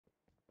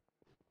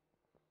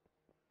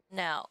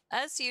Now,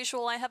 as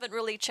usual, I haven't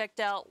really checked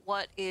out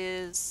what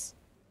is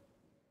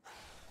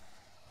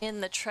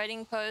in the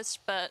trading post,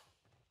 but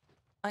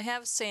I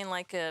have seen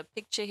like a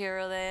picture here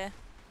or there.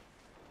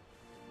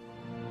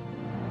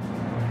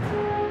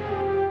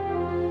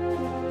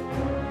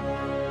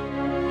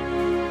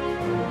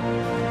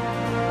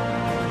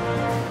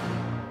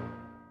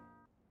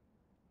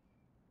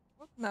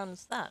 What mountain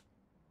is that?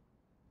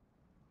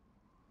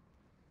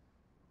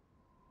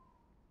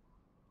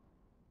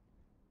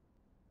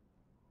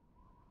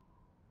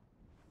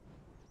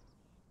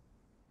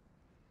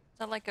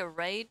 Is that like a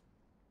raid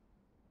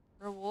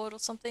reward or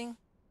something?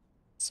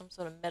 Some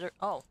sort of meta.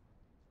 Oh.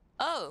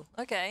 Oh,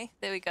 okay.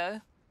 There we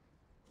go.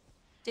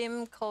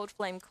 Dim Cold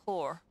Flame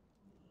Core.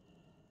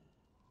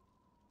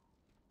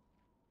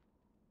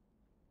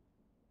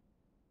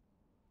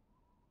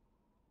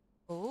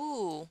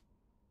 Ooh.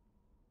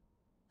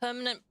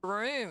 Permanent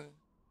Broom.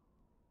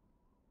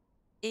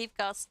 Eve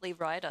Ghastly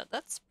Rider.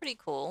 That's pretty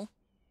cool.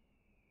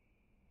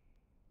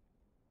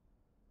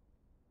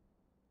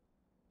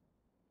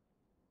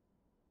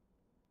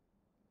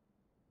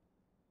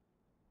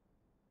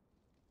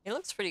 It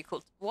looks pretty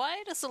cool.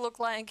 Why does it look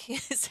like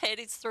his head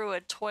is through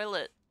a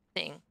toilet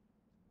thing?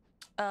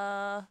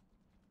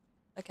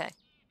 Okay.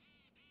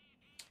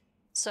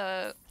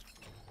 So,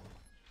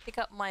 pick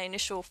up my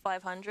initial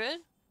 500.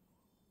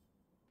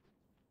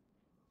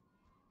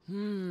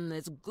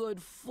 It's good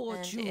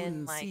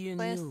fortune seeing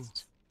you.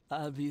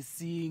 I'll be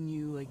seeing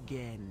you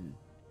again.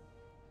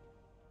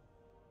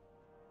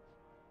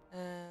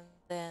 And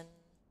then...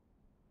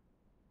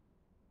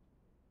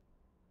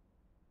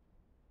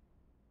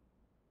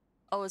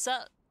 Oh, is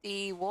that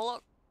the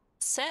Warlock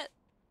set?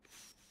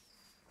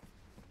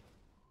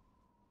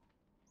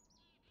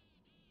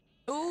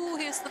 Ooh,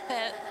 here's the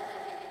pet.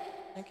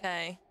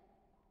 Okay.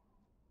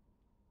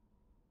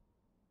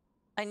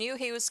 I knew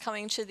he was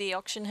coming to the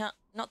auction house,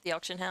 not the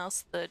auction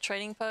house, the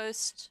trading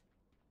post,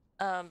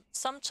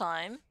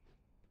 sometime.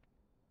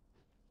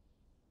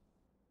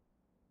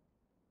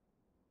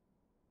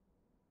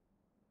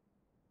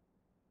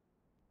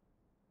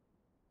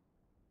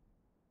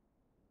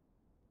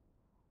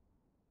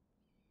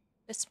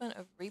 Testament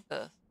of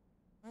Rebirth.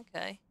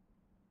 Okay.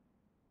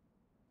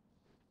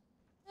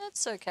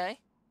 That's okay.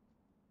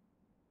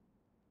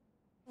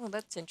 Oh,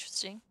 that's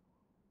interesting.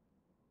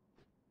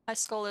 High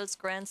Scholar's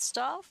Grand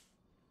Staff.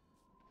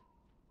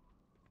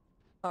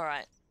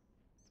 Alright.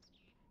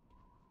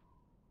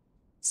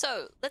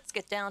 So, let's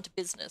get down to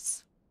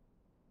business.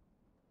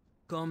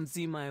 Come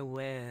see my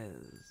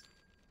wares.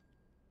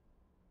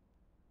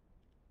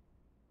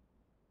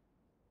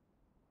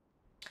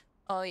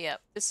 Oh yeah,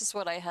 this is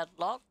what I had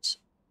locked,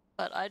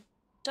 but I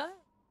don't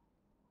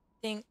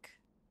think...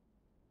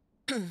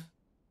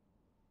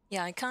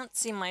 Yeah, I can't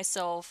see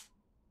myself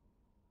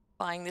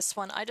buying this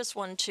one. I just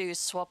wanted to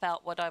swap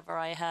out whatever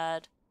I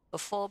had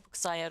before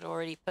because I had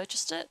already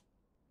purchased it.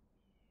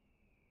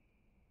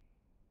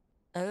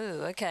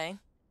 Oh, okay.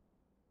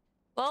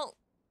 Well,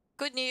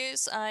 good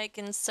news. I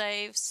can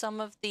save some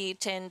of the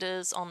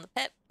tenders on the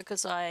pet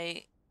because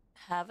I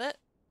have it.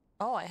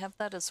 Oh, I have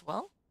that as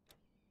well.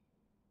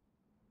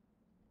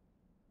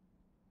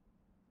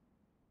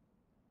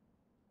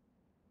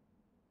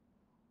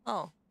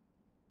 Oh.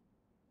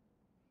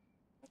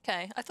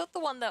 Okay, I thought the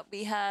one that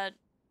we had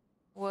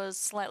was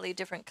slightly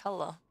different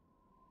color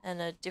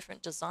and a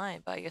different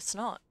design, but I guess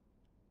not.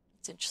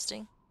 It's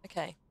interesting.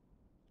 Okay.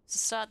 So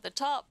start at the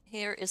top.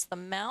 Here is the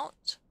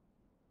mount.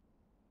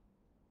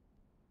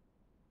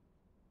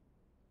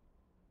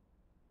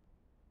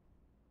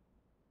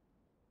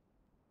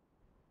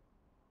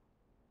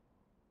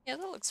 Yeah,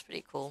 that looks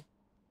pretty cool.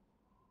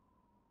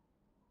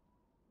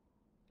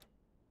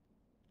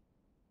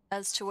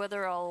 As to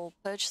whether I'll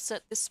purchase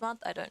it this month,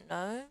 I don't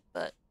know,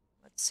 but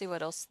let's see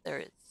what else there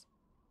is.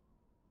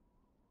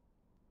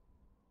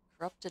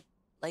 Corrupted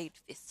Blade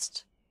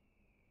Fist.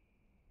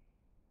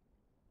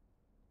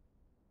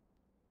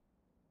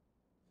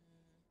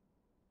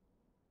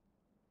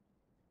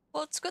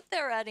 Well, it's good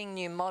they're adding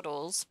new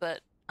models,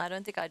 but I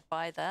don't think I'd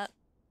buy that.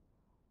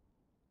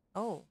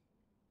 Oh.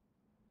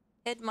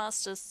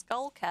 Headmaster's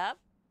Skull Cap.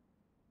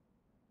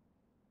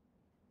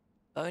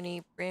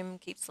 Bony brim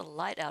keeps the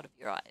light out of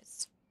your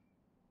eyes.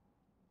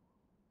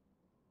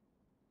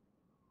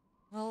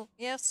 Well,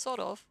 yeah, sort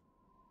of.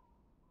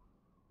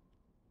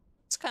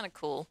 It's kind of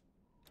cool.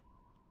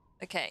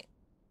 Okay.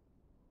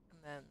 And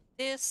then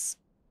this.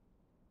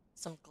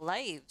 Some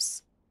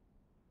glaives.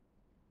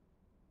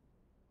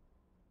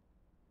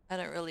 I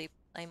don't really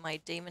play my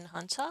Demon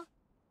Hunter,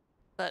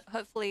 but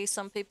hopefully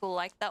some people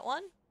like that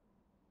one.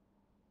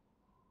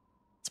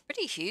 It's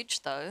pretty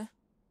huge though.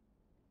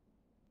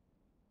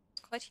 It's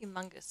quite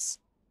humongous.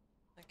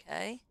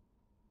 Okay.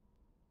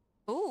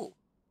 Ooh.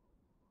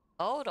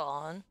 Hold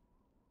on.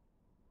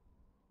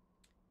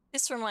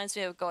 This reminds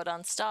me of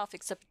God's Staff,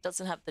 except it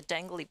doesn't have the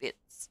dangly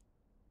bits.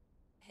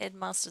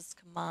 Headmaster's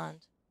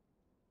Command.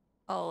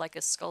 Oh, like a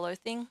Skolo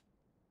thing?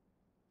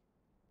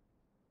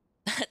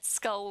 That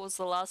skull was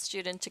the last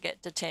student to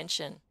get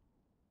detention.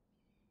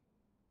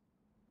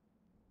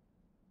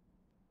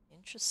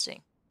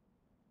 Interesting.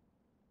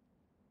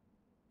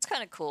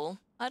 kind of cool.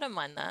 I don't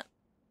mind that.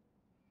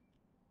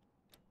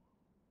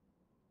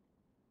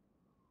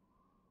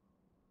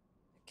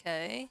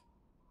 Okay.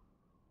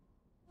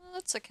 Well,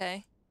 that's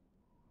okay.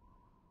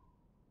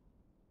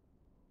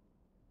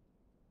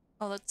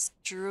 Oh, that's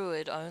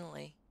druid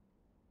only.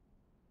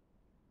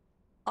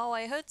 Oh,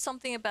 I heard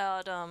something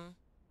about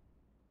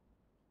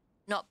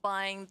not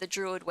buying the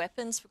druid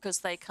weapons because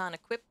they can't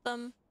equip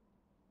them.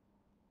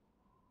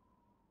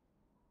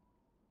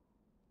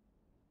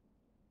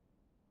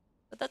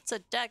 But that's a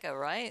dagger,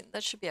 right?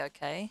 That should be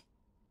okay.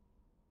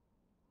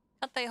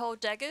 Can't they hold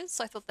daggers?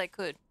 I thought they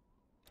could.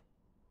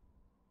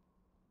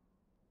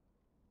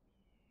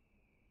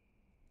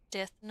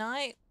 Death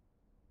Knight.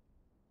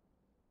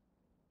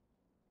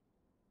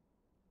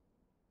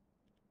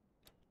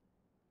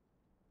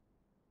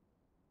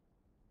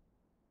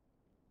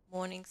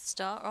 Morning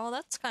Star. Oh,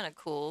 that's kind of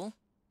cool.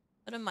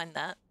 I don't mind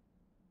that.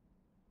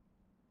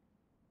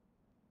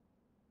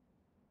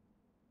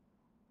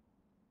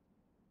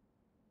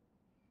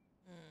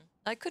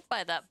 I could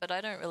buy that, but I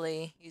don't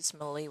really use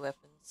melee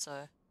weapons,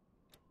 so...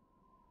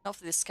 Not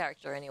for this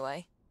character,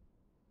 anyway.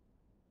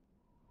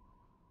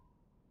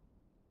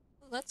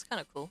 Oh, that's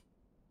kind of cool.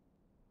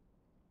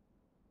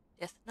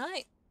 Death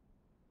Knight.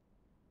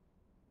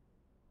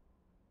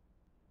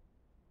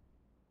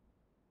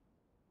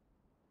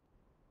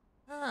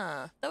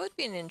 Ah, that would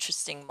be an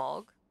interesting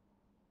Mog.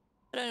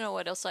 I don't know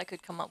what else I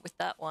could come up with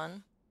that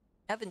one.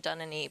 I haven't done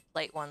any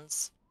plate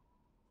ones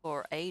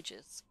for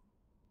ages.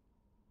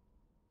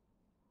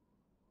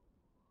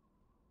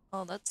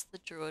 Oh, that's the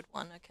druid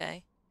one,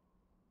 okay.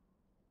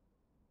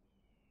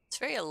 It's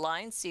very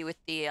alliance-y with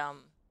the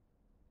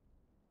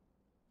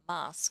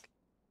mask.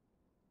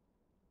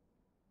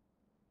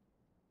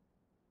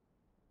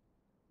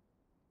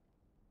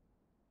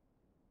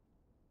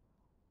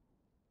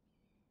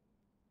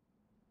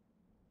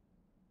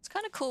 It's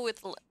kind of cool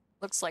with,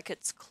 looks like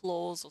it's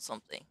claws or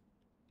something.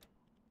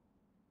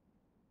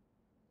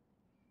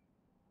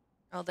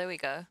 Oh, there we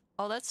go.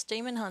 Oh, that's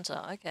Demon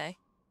Hunter, okay.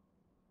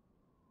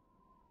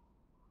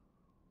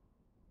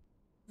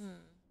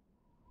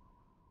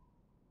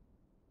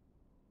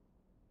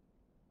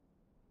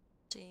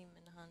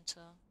 Demon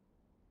Hunter.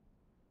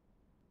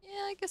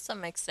 Yeah, I guess that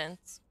makes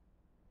sense.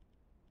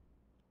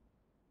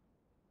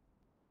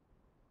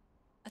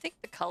 I think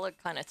the color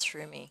kind of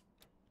threw me.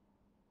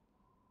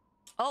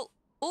 Oh,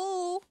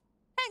 ooh,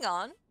 hang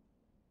on.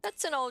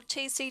 That's an old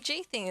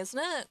TCG thing, isn't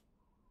it?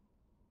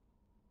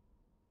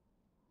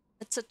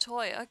 It's a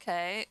toy,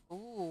 okay.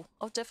 Ooh,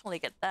 I'll definitely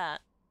get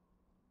that.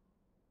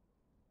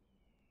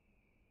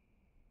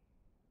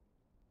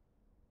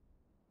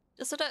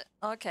 Does it?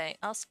 Okay,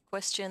 ask a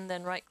question,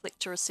 then right-click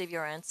to receive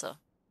your answer.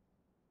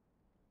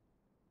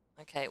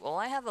 Okay, well,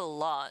 I have a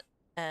lot,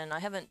 and I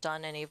haven't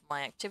done any of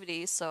my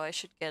activities, so I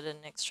should get an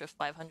extra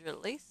 500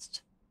 at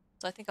least.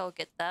 So I think I'll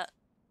get that.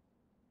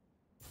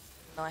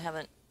 No, I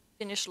haven't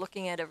finished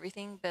looking at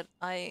everything, but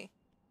I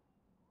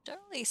don't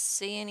really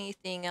see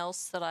anything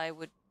else that I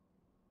would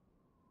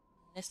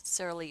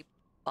necessarily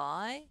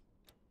buy.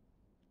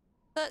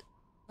 But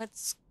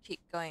let's keep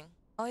going.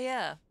 Oh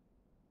yeah,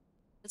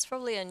 it's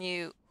probably a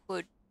new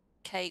hood,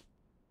 cape,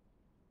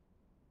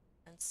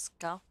 and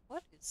scarf.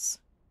 What is...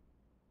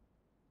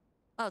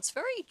 Oh, it's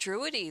very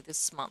druidy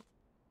this month.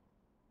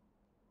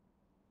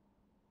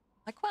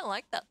 I quite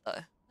like that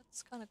though.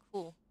 That's kind of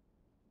cool.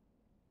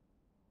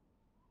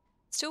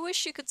 Still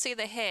wish you could see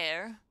the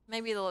hair.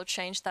 Maybe they'll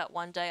change that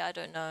one day, I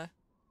don't know.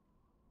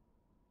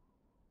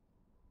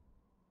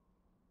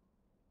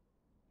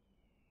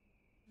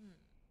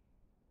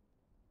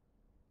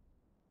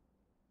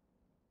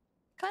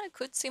 Kind of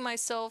could see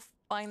myself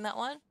buying that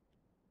one.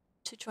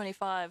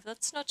 225,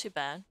 that's not too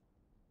bad.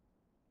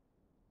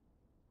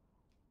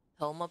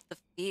 Helm of the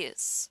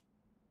Fierce.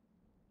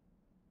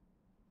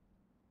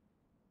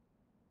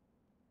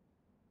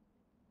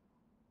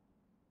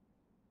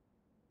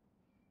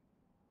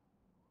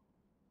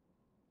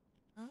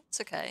 Oh,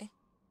 it's okay.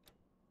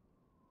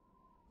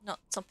 Not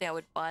something I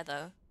would buy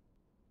though.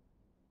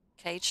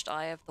 Caged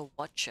Eye of the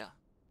Watcher.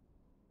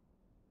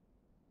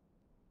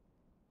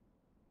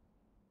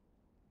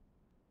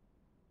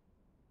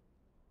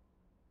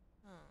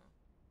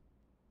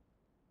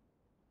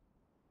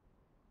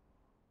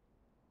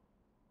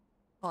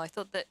 Oh, I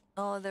thought that...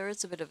 Oh, there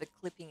is a bit of a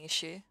clipping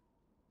issue.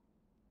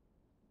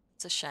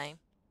 It's a shame.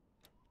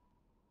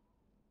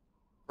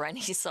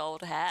 Granny's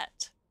old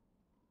hat.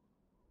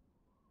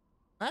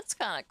 That's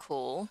kind of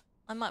cool.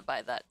 I might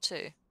buy that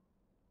too.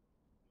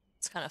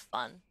 It's kind of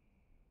fun.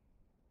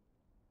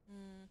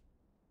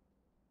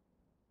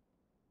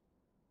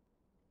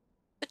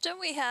 But don't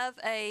we have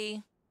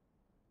a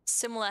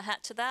similar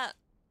hat to that?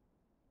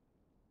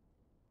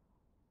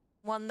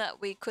 One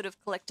that we could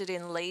have collected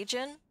in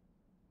Legion?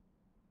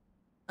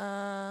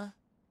 Well,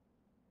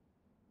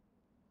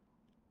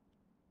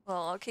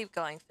 I'll keep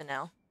going for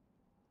now.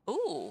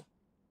 Ooh.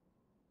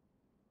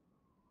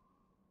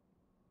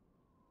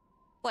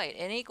 Wait,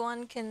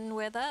 anyone can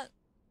wear that?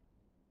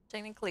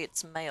 Technically,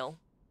 it's male.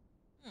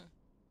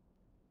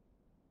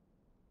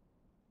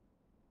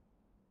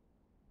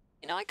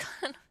 You know, I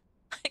kind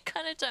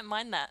kind of don't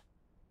mind that.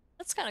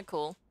 That's kind of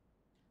cool.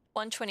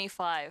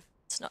 125.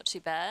 It's not too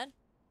bad.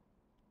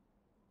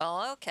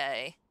 Oh,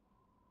 okay.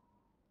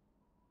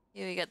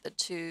 Here we get the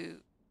two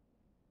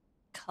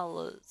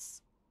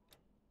colors.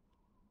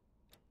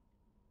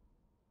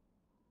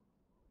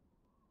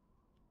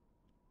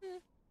 I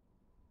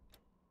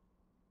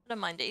don't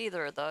mind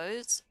either of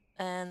those.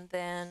 And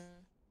then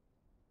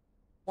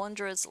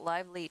Wanderer's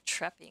Lively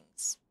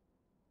Trappings.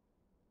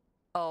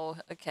 Oh,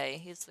 okay.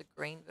 Here's the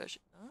green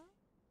version. Oh.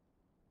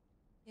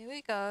 Here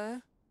we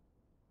go.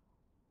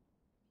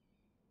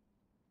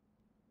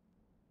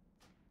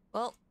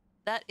 Well,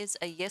 that is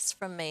a yes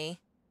from me.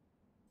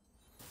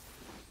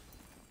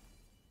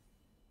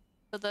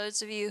 For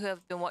those of you who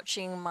have been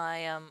watching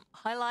my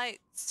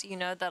highlights, you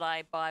know that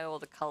I buy all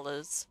the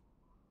colors.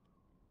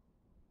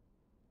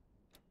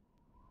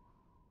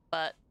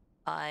 But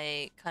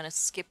I kind of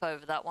skip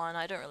over that one.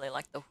 I don't really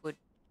like the hood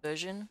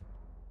version.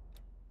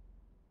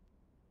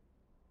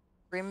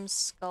 Grim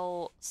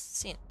Skull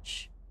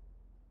Cinch.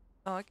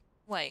 Oh, okay.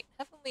 Wait,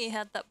 haven't we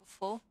had that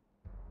before?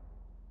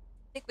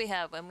 I think we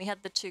have, when we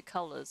had the two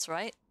colors,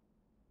 right?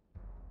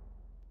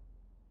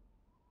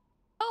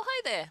 Oh,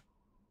 hi there.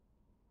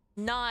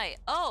 Nye.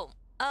 Oh,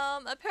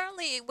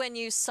 apparently when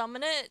you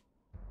summon it,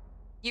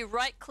 you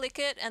right-click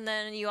it and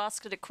then you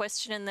ask it a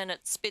question and then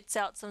it spits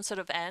out some sort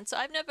of answer.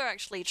 I've never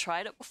actually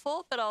tried it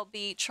before, but I'll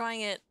be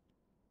trying it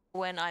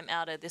when I'm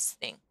out of this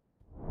thing.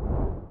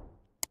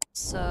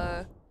 So,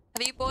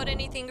 have you bought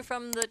anything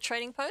from the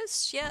trading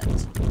post yet?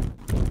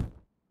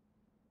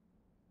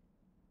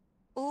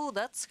 Ooh,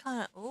 that's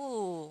kind of...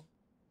 Ooh.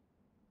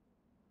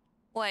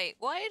 Wait,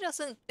 why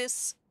doesn't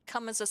this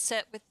come as a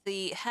set with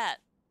the hat?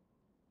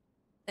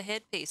 The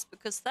headpiece?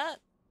 Because that...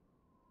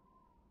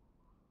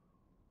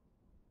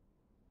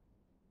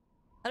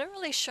 I don't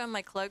really show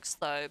my cloaks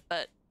though,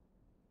 but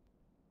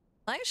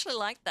I actually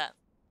like that.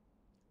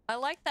 I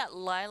like that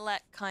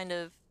lilac kind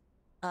of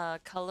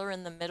color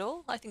in the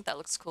middle. I think that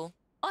looks cool.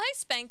 Oh, hi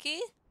Spanky!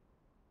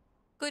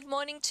 Good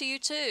morning to you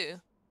too.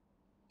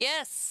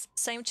 Yes,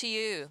 same to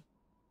you.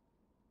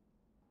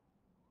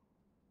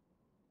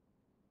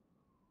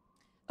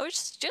 I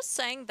was just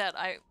saying that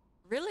I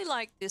really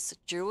like this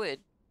druid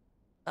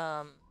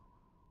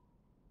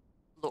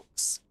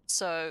looks.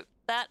 So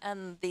that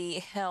and the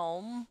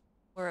helm,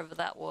 wherever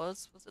that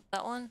was it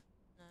that one?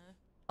 No.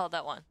 Oh,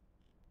 that one.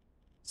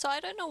 So I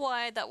don't know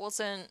why that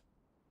wasn't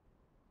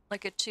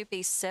like a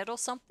two-piece set or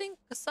something,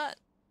 because that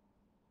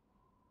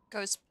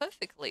goes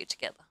perfectly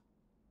together.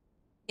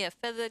 Yeah,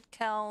 feathered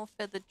cowl,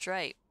 feathered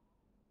drape.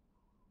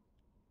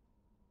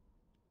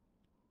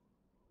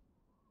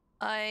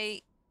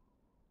 I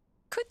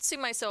could see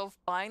myself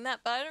buying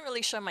that, but I don't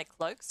really show my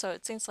cloak, so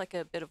it seems like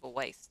a bit of a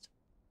waste.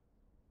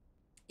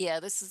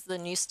 Yeah, this is the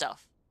new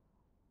stuff.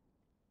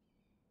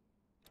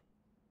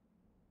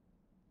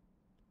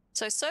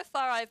 So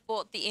far I've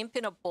bought the Imp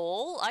in a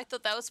Ball. I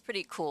thought that was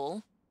pretty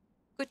cool.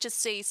 Good to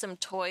see some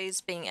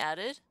toys being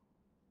added.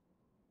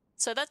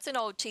 So that's an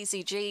old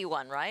TCG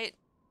one, right?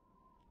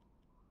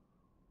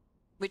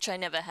 Which I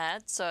never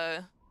had,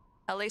 so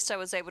at least I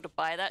was able to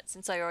buy that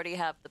since I already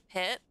have the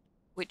pet,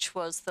 which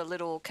was the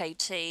little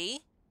KT.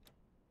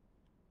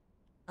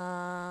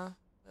 Where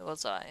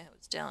was I? I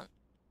was down.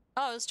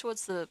 Oh, I was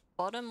towards the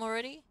bottom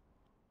already.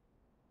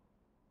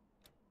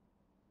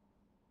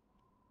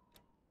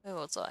 Where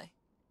was I?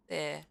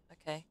 There,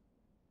 okay.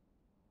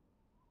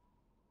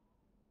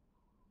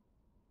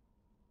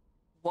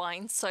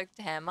 Wine-soaked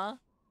hammer.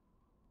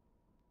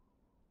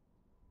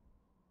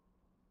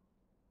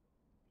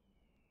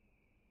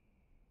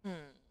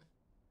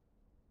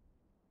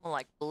 More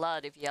like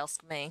blood, if you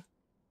ask me.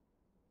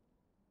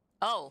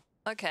 Oh,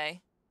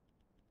 okay.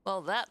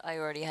 Well, that I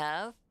already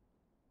have.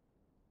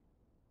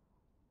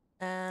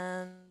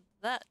 And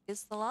that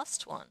is the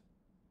last one.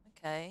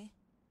 Okay.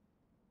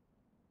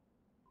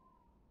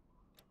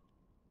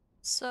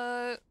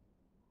 So...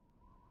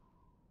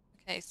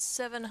 Okay,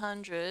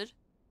 700.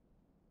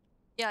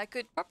 Yeah, I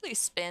could probably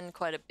spend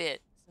quite a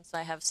bit since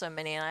I have so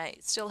many, and I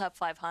still have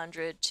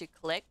 500 to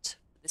collect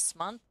this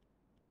month.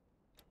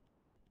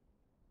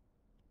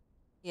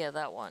 Yeah,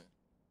 that one.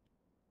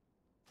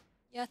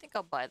 Yeah, I think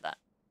I'll buy that.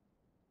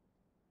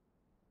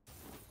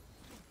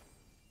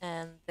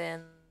 And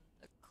then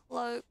the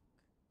cloak.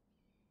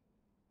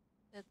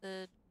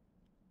 Feathered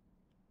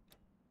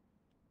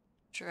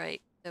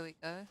drape. There we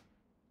go.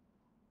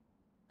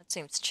 That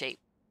seems cheap.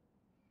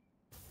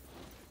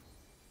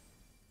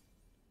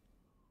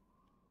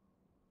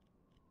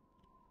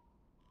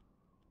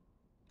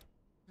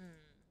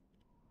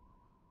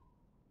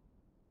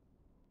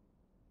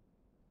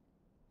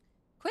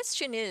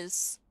 Question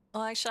is,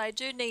 well, actually, I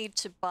do need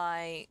to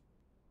buy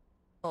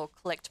or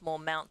collect more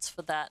mounts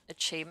for that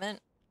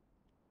achievement.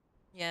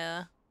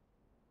 Yeah.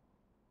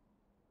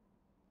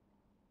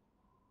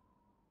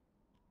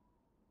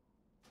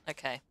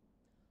 Okay.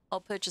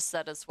 I'll purchase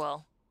that as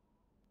well.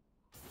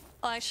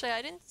 Oh, actually,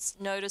 I didn't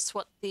notice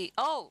what the...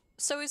 Oh,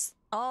 so is...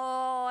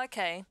 Oh,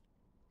 okay.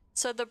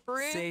 So the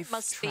broom Safe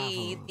must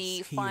be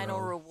the travels, final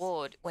hero.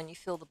 reward when you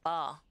fill the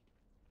bar.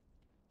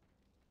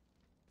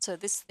 So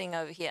this thing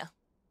over here.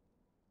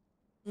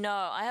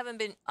 No, I haven't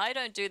been... I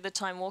don't do the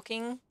time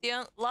walking.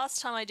 The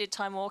last time I did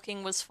time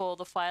walking was for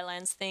the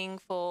Firelands thing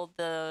for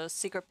the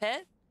secret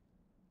pet.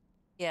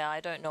 Yeah, I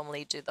don't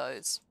normally do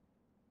those.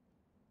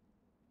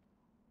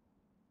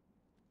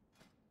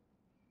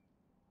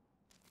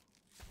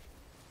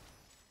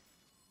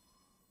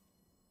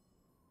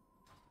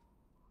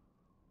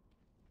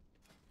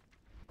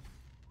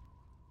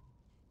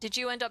 Did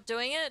you end up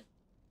doing it?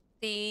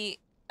 The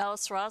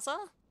Alice Raza?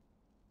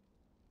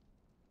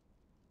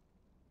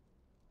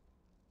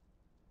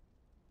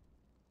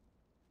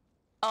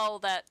 Oh,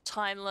 that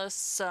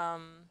timeless,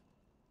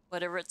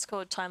 whatever it's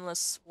called,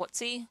 timeless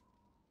whatsy?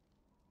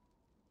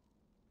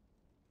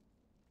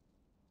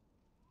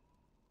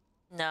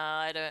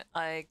 No,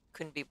 I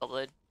couldn't be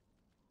bothered.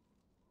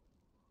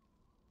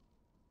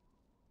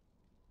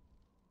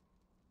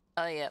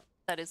 Oh yeah,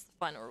 that is the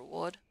final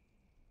reward.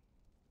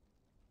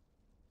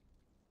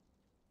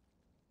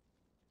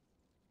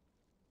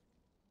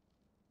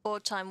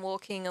 Or time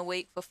walking a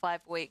week for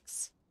 5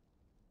 weeks.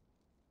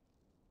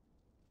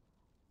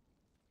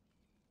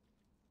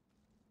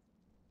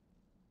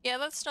 Yeah,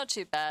 that's not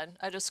too bad.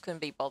 I just couldn't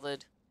be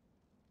bothered.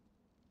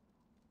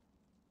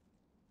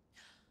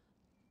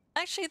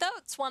 Actually,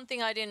 that's one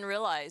thing I didn't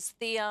realize.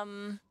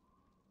 The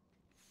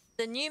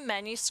new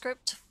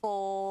manuscript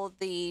for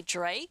the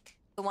Drake,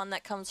 the one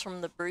that comes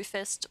from the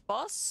Brewfest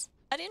boss,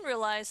 I didn't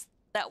realize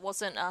that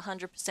wasn't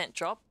 100%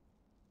 drop,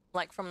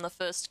 like from the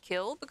first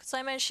kill, because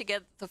I managed to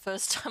get the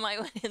first time I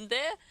went in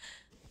there.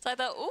 So I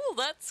thought, ooh,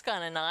 that's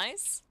kind of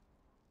nice.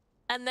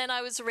 And then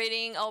I was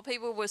reading, oh,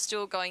 people were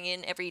still going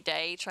in every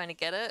day trying to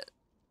get it.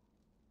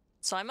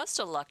 So I must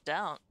have lucked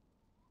out.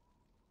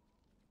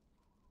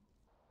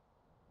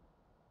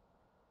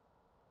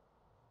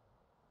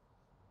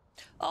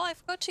 Oh, I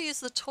forgot to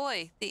use the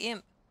toy, the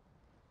imp.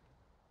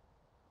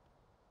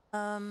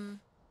 Toy.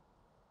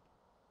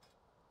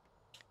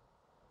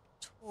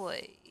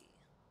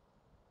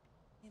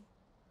 Imp.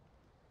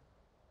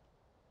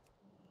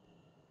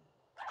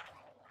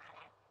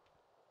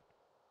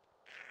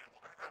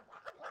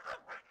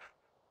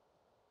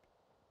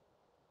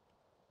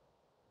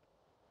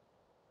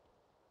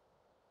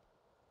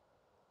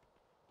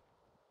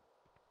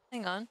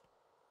 Hang on.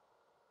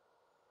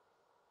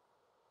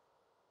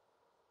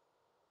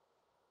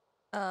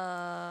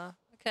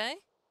 Okay.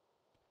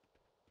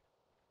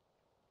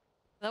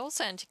 That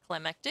was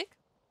anticlimactic.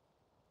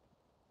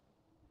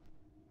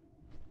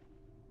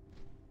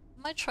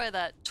 I might try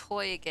that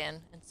toy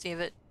again and see if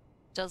it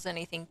does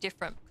anything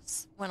different,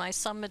 because when I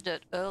summoned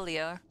it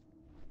earlier,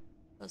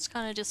 it was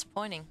kind of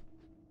disappointing.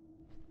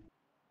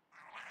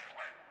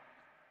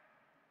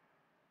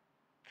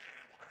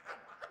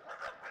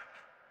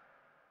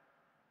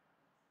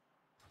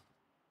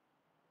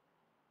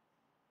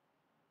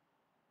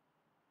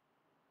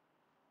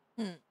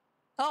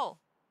 Oh,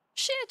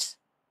 shit!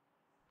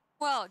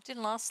 Well, it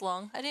didn't last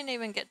long. I didn't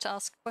even get to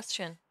ask a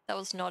question. That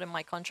was not in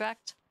my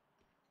contract.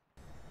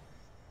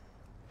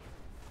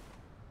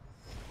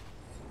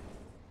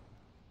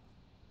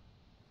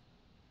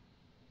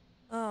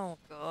 Oh,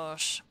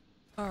 gosh.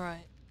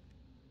 Alright.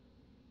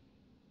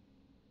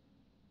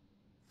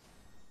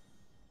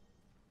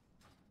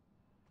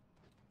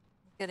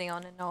 Getting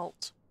on an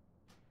alt.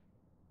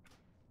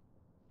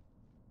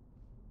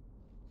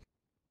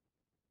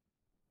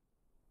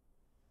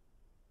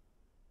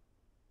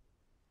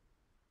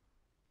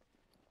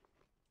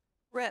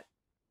 Rep.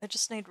 I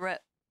just need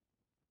rep.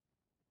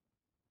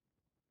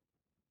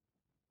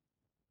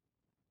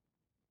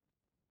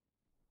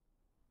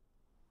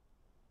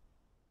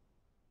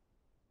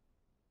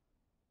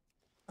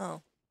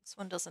 Oh, this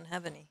one doesn't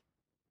have any.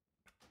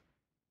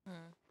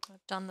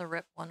 I've done the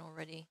rep one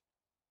already.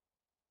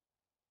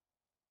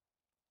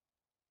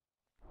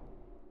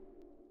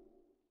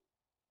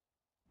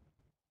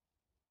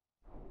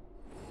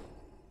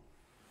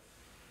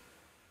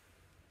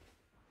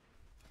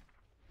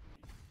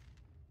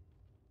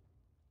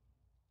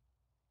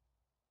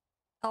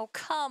 Oh,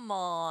 come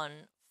on.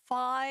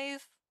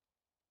 5?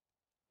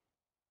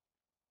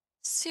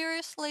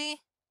 Seriously?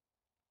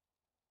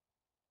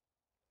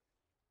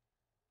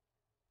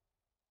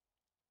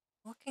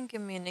 What can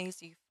give me an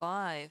easy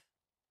 5?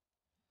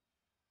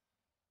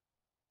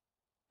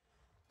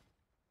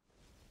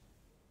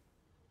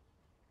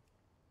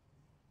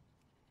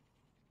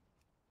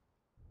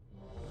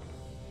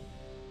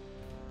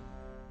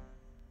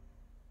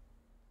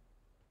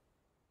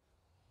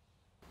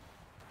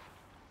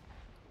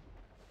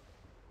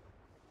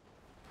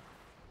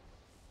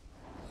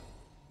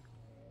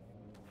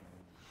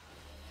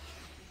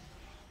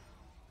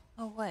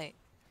 Oh, wait.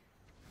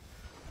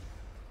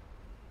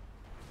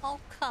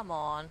 Oh, come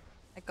on.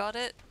 I got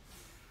it.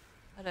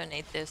 I don't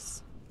need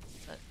this.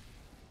 But...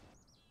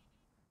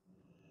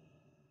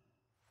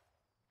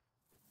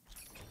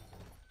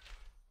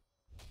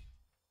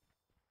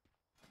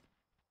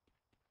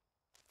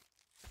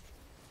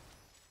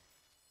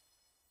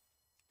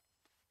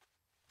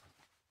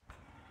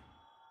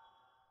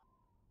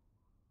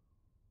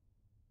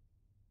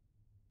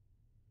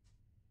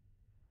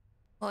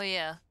 Well,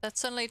 yeah, that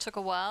certainly took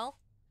a while.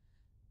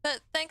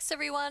 But thanks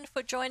everyone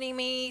for joining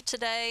me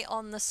today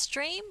on the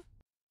stream.